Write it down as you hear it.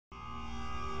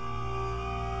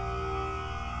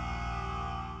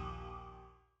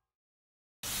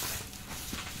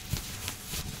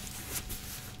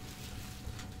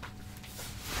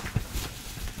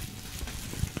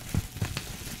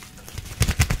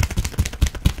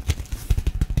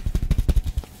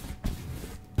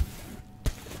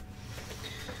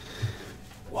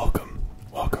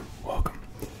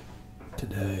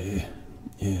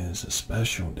is a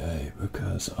special day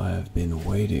because I have been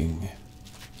waiting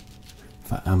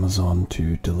for Amazon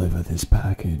to deliver this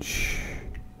package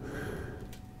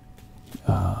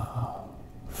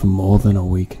for more than a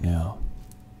week now.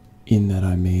 In that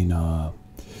I mean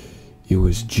it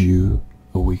was due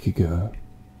a week ago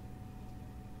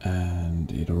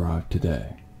and it arrived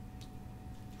today.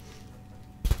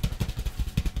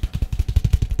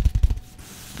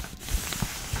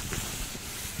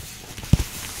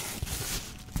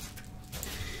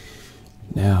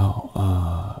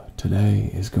 Now,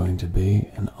 today is going to be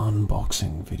an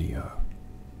unboxing video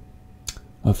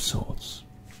of sorts.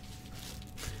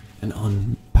 An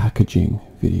unpackaging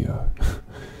video.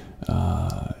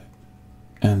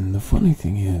 And the funny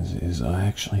thing is I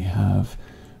actually have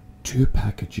 2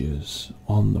 packages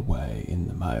on the way in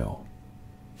the mail.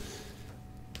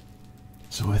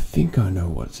 So I think I know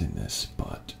what's in this,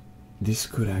 but this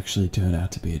could actually turn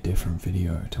out to be a different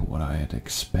video to what I had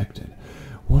expected.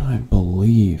 What I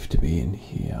believe to be in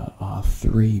here are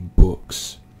 3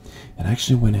 books that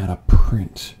actually went out of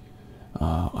print.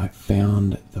 I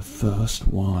found the first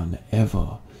one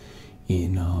ever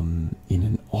in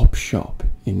an op shop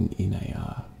in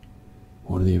a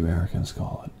what do the Americans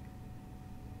call it?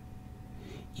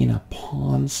 In a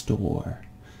pawn store.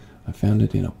 I found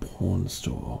it in a pawn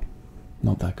store,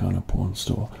 not that kind of pawn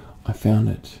store. I found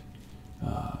it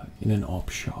in an op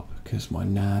shop because my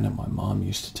nan and my mum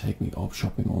used to take me op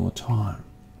shopping all the time.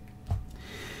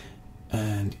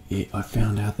 And I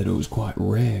found out that it was quite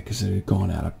rare because it had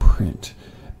gone out of print.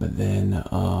 But then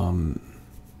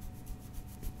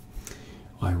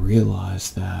I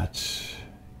realized that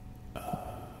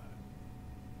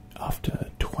after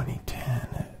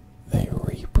 2010 they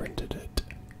reprinted it.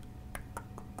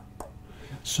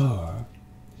 So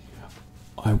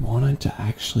I wanted to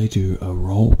actually do a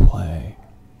role play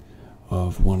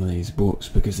of one of these books,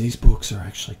 because these books are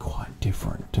actually quite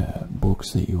different to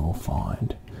books that you will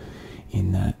find,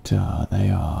 in that they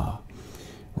are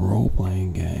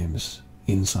role-playing games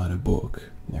inside a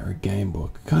book. They're a game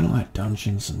book, kind of like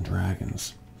Dungeons and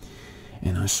Dragons.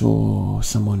 And I saw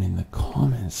someone in the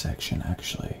comment section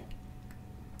actually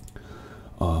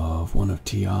of one of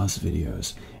TR's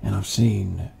videos, and I've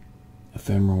seen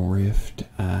Ephemeral Rift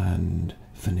and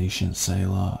Phoenician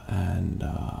Sailor and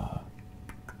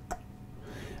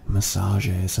Massage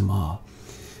ASMR,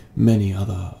 many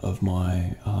other of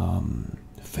my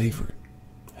favorite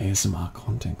ASMR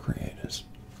content creators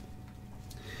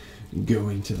go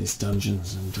into this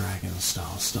Dungeons and Dragons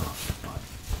style stuff,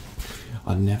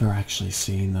 but I've never actually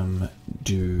seen them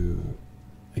do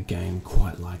a game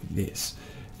quite like this.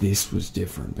 This was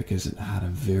different because it had a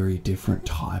very different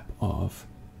type of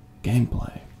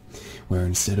gameplay, where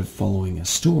instead of following a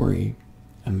story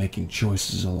and making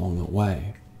choices along the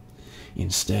way,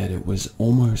 instead it was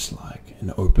almost like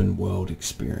an open world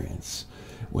experience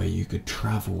where you could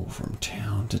travel from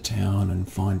town to town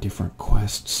and find different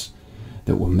quests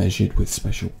that were measured with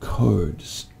special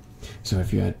codes. So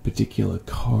if you had particular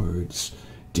codes,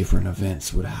 different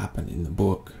events would happen in the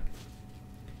book.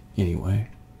 Anyway,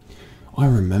 I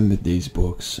remembered these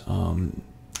books and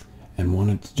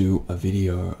wanted to do a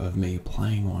video of me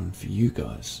playing one for you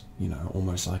guys, you know,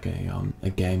 almost like a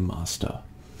game master.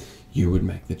 You would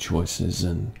make the choices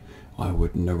and I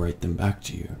would narrate them back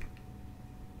to you.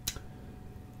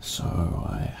 So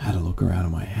I had a look around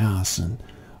at my house and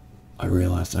I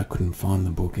realized I couldn't find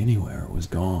the book anywhere. It was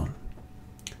gone,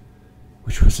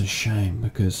 which was a shame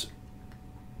because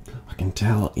I can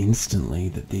tell instantly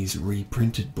that these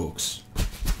reprinted books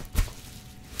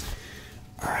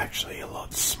are actually a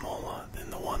lot smaller than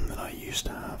the one that I used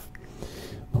to have.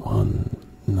 The one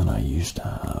that I used to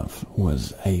have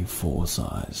was A4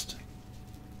 sized.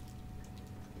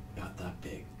 About that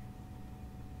big.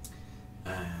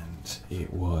 And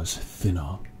it was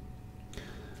thinner.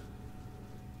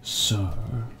 So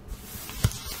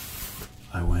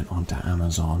I went onto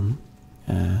Amazon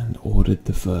and ordered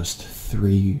the first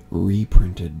 3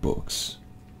 reprinted books.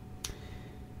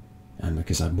 And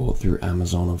because I bought through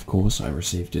Amazon, of course, I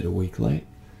received it a week late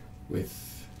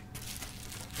with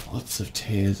lots of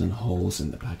tears and holes in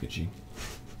the packaging.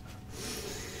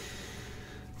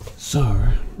 So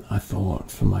I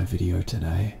thought for my video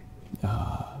today,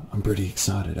 I'm pretty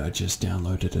excited. I just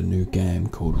downloaded a new game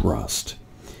called Rust.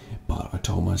 But I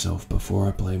told myself before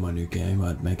I play my new game,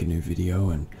 I'd make a new video,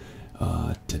 and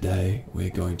today we're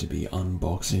going to be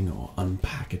unboxing or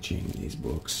unpackaging these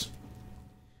books.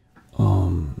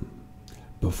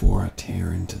 Before I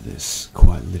tear into this,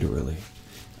 quite literally,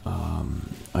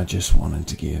 I just wanted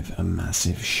to give a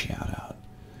massive shout out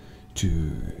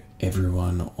to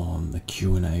everyone on the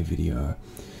Q&A video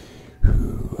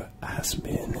who has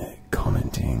been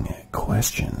commenting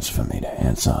questions for me to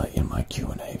answer in my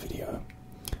Q&A video.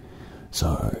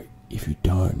 So if you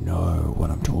don't know what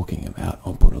I'm talking about,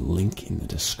 I'll put a link in the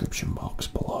description box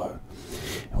below.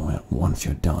 And once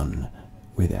you're done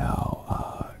with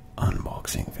our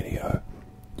unboxing video,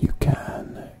 you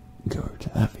can go to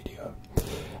that video.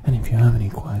 And if you have any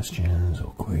questions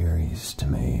or queries to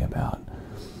me about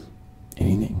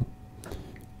anything,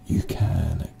 you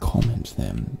can comment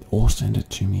them or send it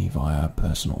to me via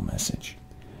personal message.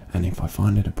 And if I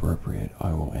find it appropriate,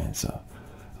 I will answer.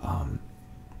 I've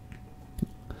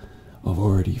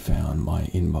already found my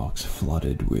inbox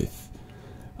flooded with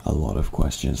a lot of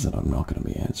questions that I'm not going to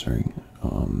be answering.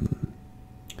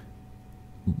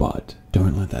 But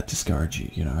don't let that discourage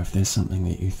you. You know, if there's something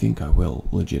that you think I will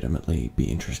legitimately be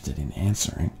interested in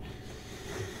answering,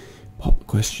 pop a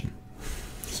question,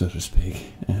 so to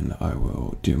speak, and I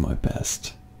will do my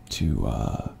best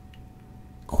to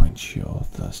quench your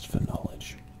thirst for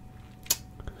knowledge.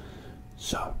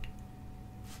 So,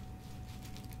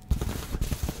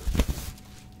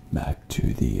 back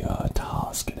to the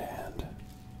task at hand.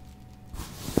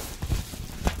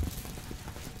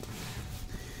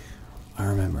 I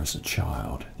remember as a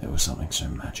child, there was something so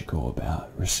magical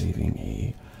about receiving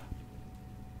a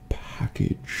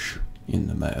package in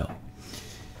the mail.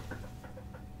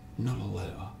 Not a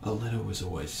letter. A letter was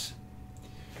always...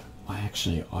 I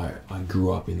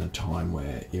grew up in the time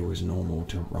where it was normal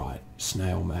to write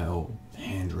snail mail,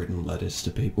 handwritten letters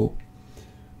to people.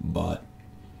 But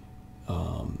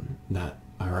that,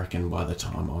 I reckon by the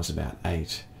time I was about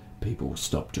 8, people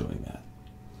stopped doing that.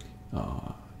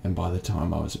 And by the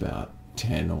time I was about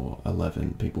 10 or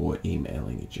 11, people were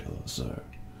emailing each other. So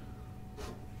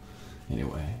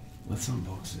anyway, let's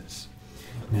unbox this.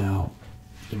 Now,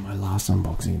 in my last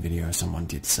unboxing video, someone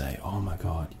did say, oh my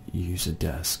god, you use a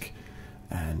desk.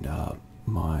 And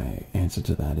my answer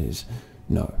to that is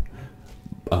no.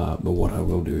 But what I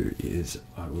will do is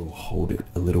I will hold it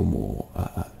a little more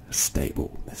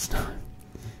stable this time,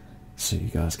 so you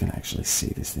guys can actually see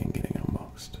this thing getting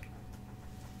unboxed.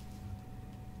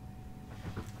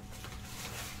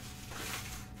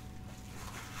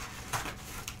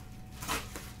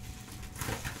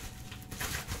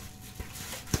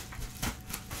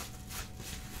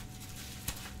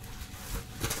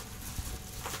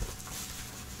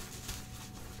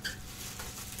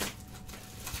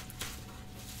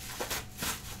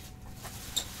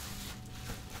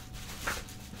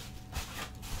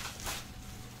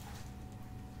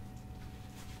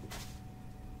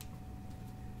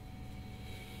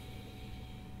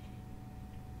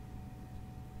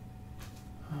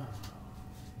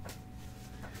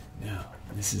 Now,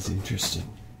 this is interesting.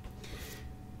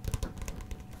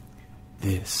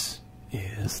 This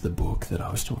is the book that I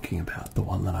was talking about, the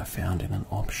one that I found in an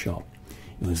op shop.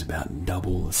 It was about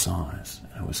double the size,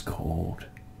 and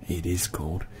it is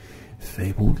called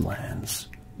Fabled Lands,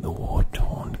 The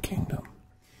War-Torn Kingdom.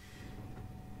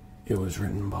 It was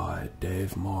written by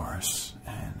Dave Morris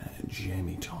and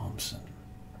Jamie Thompson.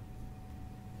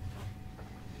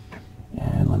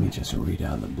 And let me just read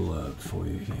out the blurb for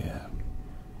you here.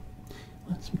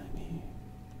 Let's maybe...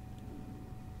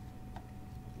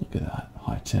 Look at that,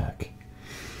 high tech.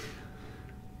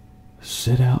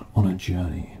 Set out on a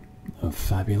journey of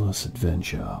fabulous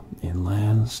adventure in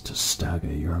lands to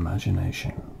stagger your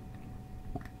imagination.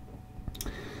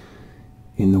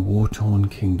 In the war-torn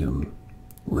kingdom,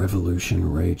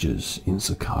 revolution rages in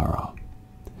Zakara.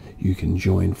 You can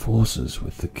join forces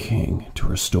with the king to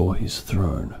restore his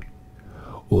throne,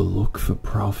 or look for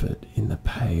profit in the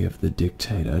pay of the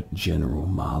dictator General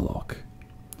Marlock.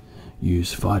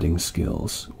 Use fighting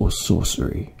skills or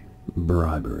sorcery,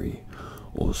 bribery,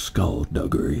 or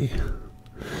skullduggery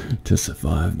to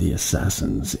survive the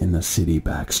assassins in the city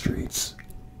backstreets.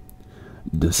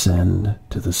 Descend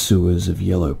to the sewers of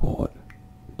Yellowport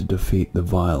to defeat the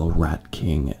vile rat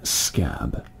king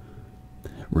Scab.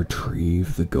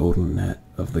 Retrieve the golden net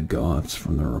of the gods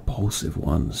from the repulsive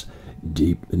ones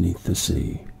deep beneath the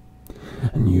sea,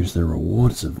 and use the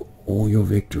rewards of all your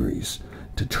victories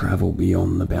to travel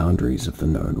beyond the boundaries of the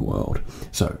known world.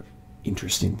 So,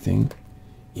 interesting thing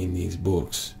in these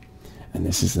books, and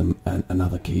this is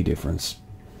another key difference.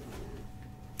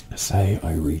 Say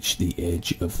I reach the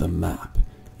edge of the map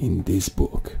in this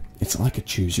book. It's like a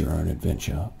choose your own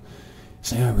adventure.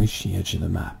 Say I reach the edge of the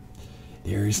map.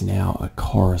 There is now a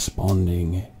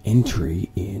corresponding entry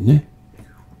in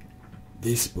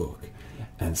this book.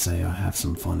 And say I have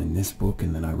some fun in this book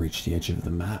and then I reach the edge of the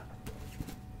map.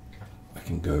 I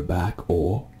can go back,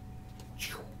 or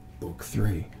book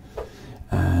 3.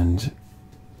 And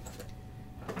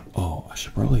oh, I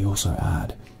should probably also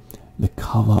add, the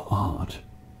cover art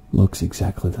looks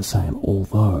exactly the same,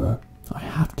 although I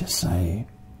have to say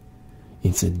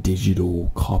it's a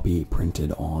digital copy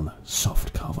printed on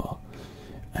soft cover,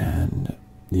 and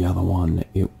the other one,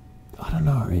 I don't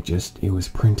know, it was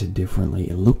printed differently.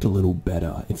 It looked a little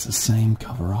better. It's the same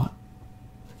cover art.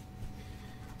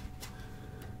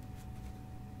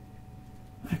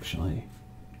 Actually,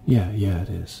 yeah, it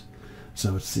is.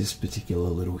 So it's this particular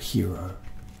little hero,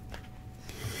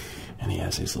 and he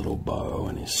has his little bow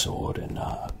and his sword, and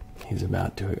he's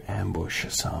about to ambush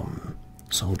some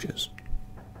soldiers.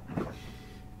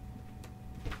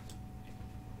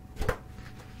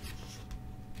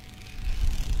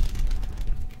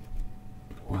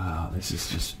 Wow, this is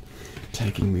just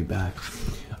taking me back.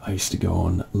 I used to go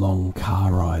on long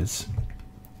car rides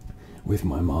with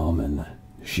my mom, and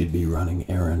she'd be running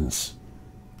errands,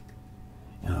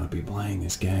 and I'd be playing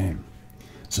this game.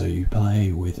 So you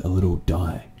play with a little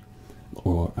die,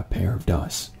 or a pair of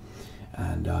dice,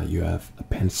 and you have a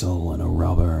pencil and a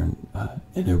rubber and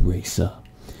an eraser,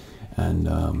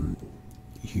 and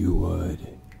you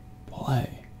would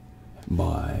play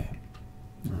by,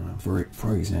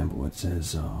 for example, it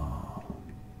says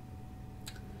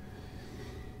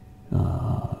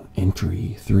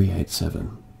entry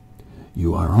 387.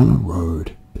 You are on a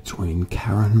road between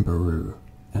Caranbaru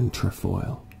and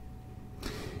Trefoil.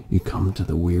 You come to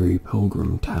the Weary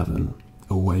Pilgrim Tavern,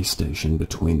 a way station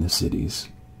between the cities.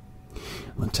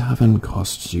 The tavern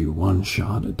costs you 1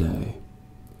 shard a day.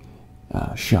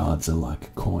 Shards are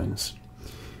like coins.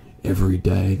 Every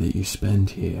day that you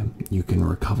spend here, you can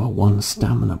recover 1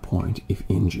 stamina point if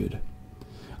injured,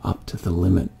 up to the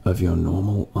limit of your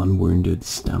normal unwounded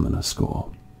stamina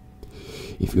score.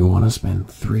 If you want to spend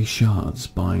 3 shards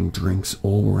buying drinks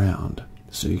all round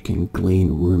so you can glean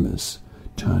rumours,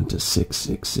 turn to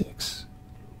 666.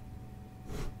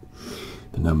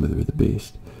 The number of the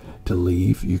beast. To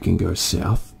leave, you can go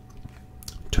south,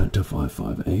 turn to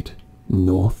 558,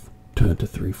 north, turn to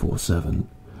 347,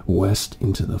 west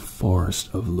into the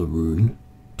forest of Laroon,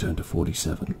 turn to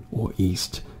 47, or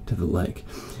east to the lake.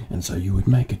 And so you would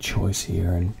make a choice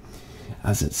here, and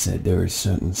as it said, there are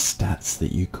certain stats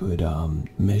that you could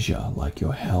measure, like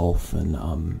your health,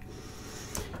 and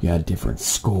you had different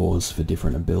scores for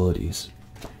different abilities.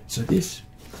 So this,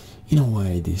 in a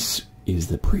way, this is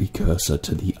the precursor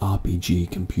to the RPG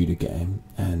computer game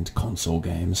and console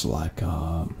games like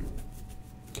World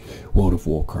of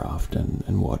Warcraft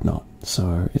and whatnot.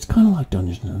 So it's kind of like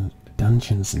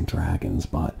Dungeons and Dragons,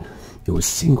 but it was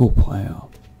single player.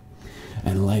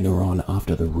 And later on,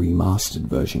 after the remastered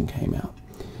version came out,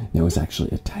 there was actually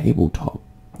a tabletop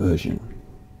version.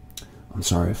 I'm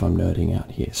sorry if I'm nerding out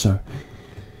here. So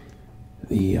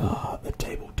the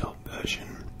tabletop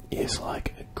version is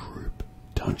like a group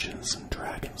Dungeons and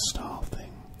Dragons style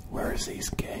thing, whereas these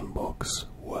game books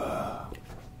were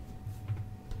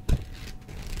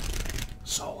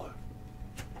solo.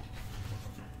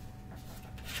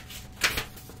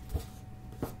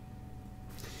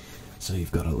 So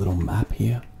you've got a little map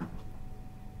here.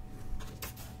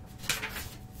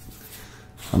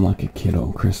 I'm like a kid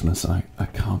on Christmas. I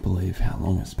can't believe how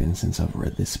long it's been since I've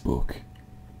read this book.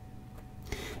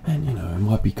 And you know, it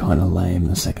might be kind of lame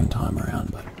the second time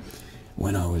around, but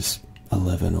when I was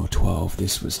 11 or 12,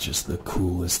 this was just the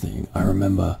coolest thing. I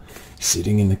remember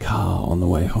sitting in the car on the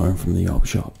way home from the op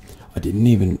shop. I didn't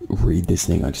even read this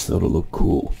thing, I just thought it looked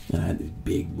cool. And I had this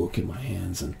big book in my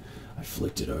hands, and I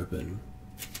flicked it open.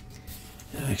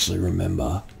 And I actually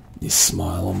remember this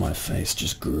smile on my face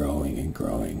just growing and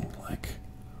growing, like,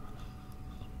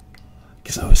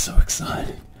 because I was so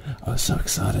excited. I was so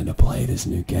excited to play this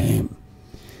new game.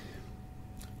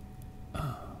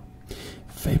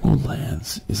 Fabled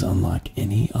Lands is unlike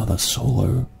any other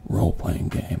solo role-playing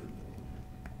game.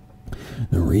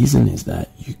 The reason is that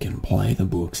you can play the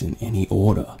books in any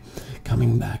order,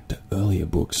 coming back to earlier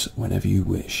books whenever you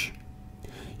wish.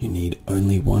 You need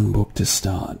only 1 book to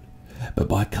start, but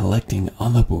by collecting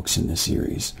other books in the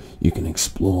series, you can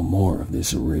explore more of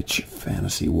this rich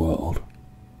fantasy world.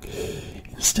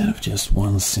 Instead of just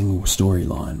one single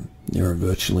storyline, there are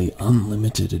virtually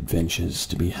unlimited adventures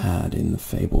to be had in the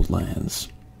Fabled Lands.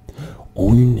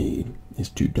 All you need is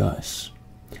 2 dice,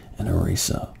 an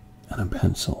eraser, and a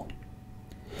pencil.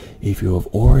 If you have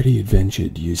already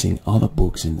adventured using other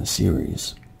books in the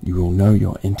series, you will know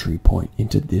your entry point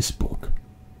into this book.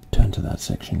 Turn to that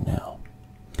section now.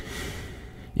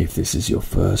 If this is your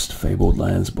first Fabled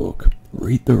Lands book,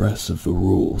 read the rest of the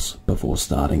rules before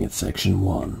starting at section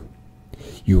 1.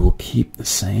 You will keep the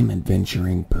same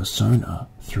adventuring persona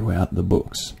throughout the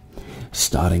books,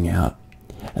 starting out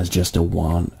as just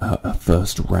a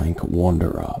first-rank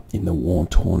wanderer in the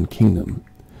war-torn kingdom,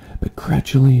 but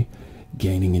gradually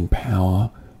gaining in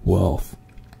power, wealth,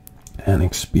 and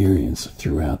experience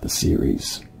throughout the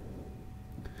series.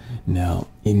 Now,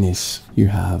 in this, you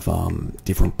have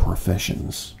different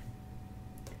professions,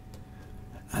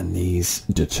 and these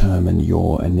determine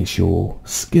your initial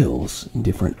skills and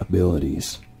different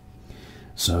abilities.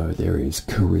 So there is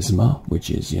charisma, which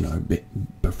is,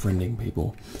 befriending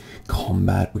people;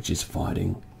 combat, which is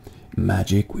fighting;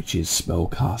 magic, which is spell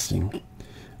casting;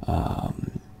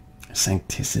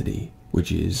 sancticity,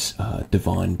 which is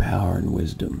divine power and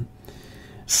wisdom;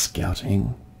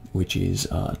 scouting, which is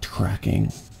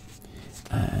tracking;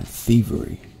 and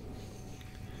thievery.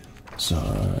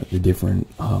 So the different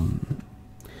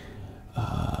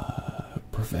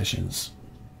professions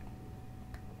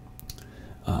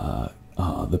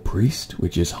are the priest,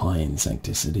 which is high in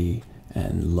sancticity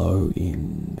and low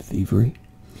in thievery;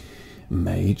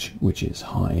 mage, which is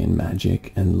high in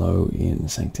magic and low in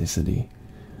sancticity;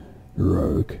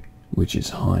 rogue, which is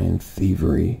high in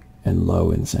thievery and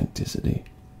low in sancticity;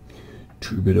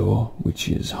 troubadour, which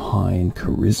is high in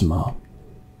charisma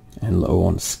and low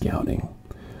on scouting;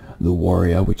 the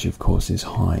warrior, which of course is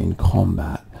high in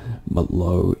combat but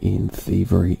low in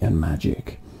thievery and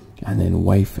magic; and then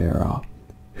wayfarer,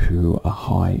 who are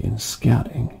high in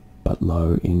scouting but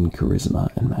low in charisma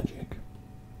and magic.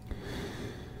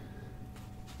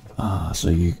 So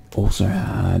you also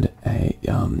had a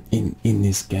in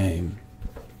this game,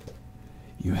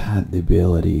 you had the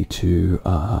ability to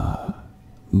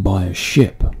buy a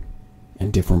ship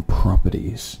and different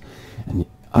properties. And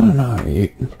I don't know,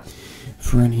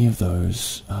 for any of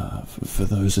those, for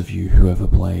those of you who ever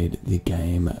played the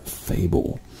game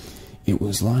Fable, it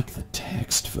was like the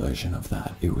text version of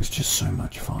that. It was just so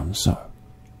much fun. So,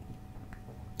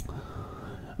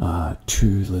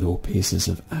 two little pieces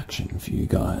of action for you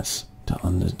guys to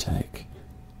undertake.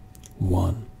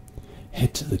 One,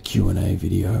 head to the Q&A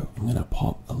video. I'm going to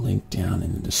pop a link down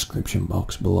in the description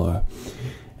box below,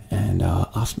 and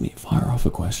fire off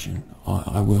a question.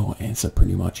 I will answer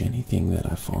pretty much anything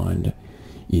that I find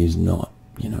is not,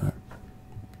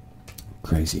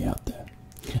 crazy out there.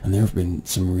 And there have been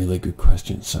some really good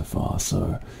questions so far,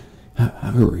 so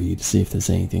have a read, see if there's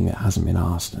anything that hasn't been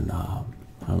asked, and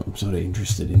I'm sort of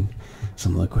interested in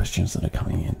some of the questions that are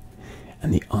coming in.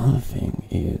 And the other thing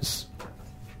is,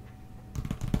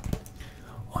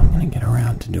 I'm going to get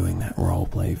around to doing that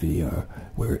roleplay video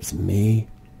where it's me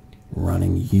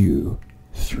running you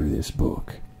through this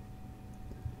book.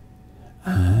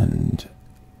 And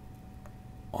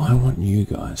I want you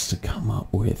guys to come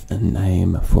up with a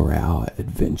name for our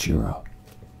adventurer.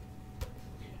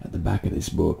 At the back of this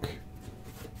book,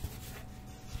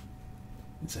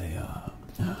 it's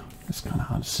it's kind of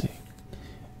hard to see,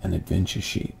 an adventure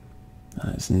sheet.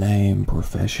 It's name,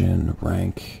 profession,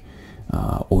 rank,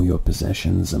 all your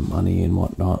possessions and money and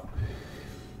whatnot.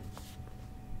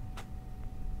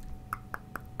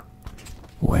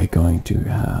 We're going to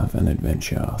have an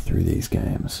adventure through these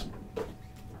games,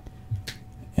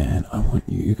 and I want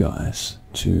you guys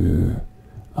to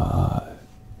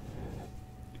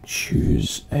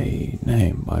choose a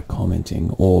name by commenting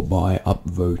or by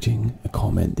upvoting a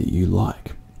comment that you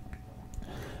like,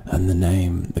 and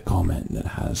the comment that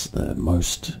has the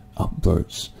most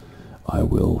upvotes, I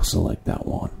will select that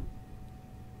one.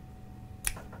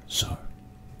 So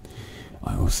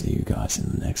I will see you guys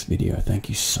in the next video. Thank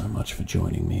you so much for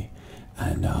joining me,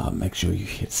 and make sure you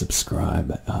hit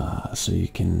subscribe so you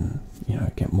can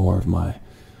get more of my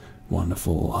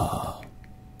wonderful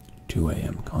 2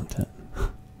 AM content.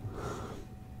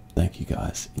 Thank you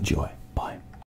guys. Enjoy.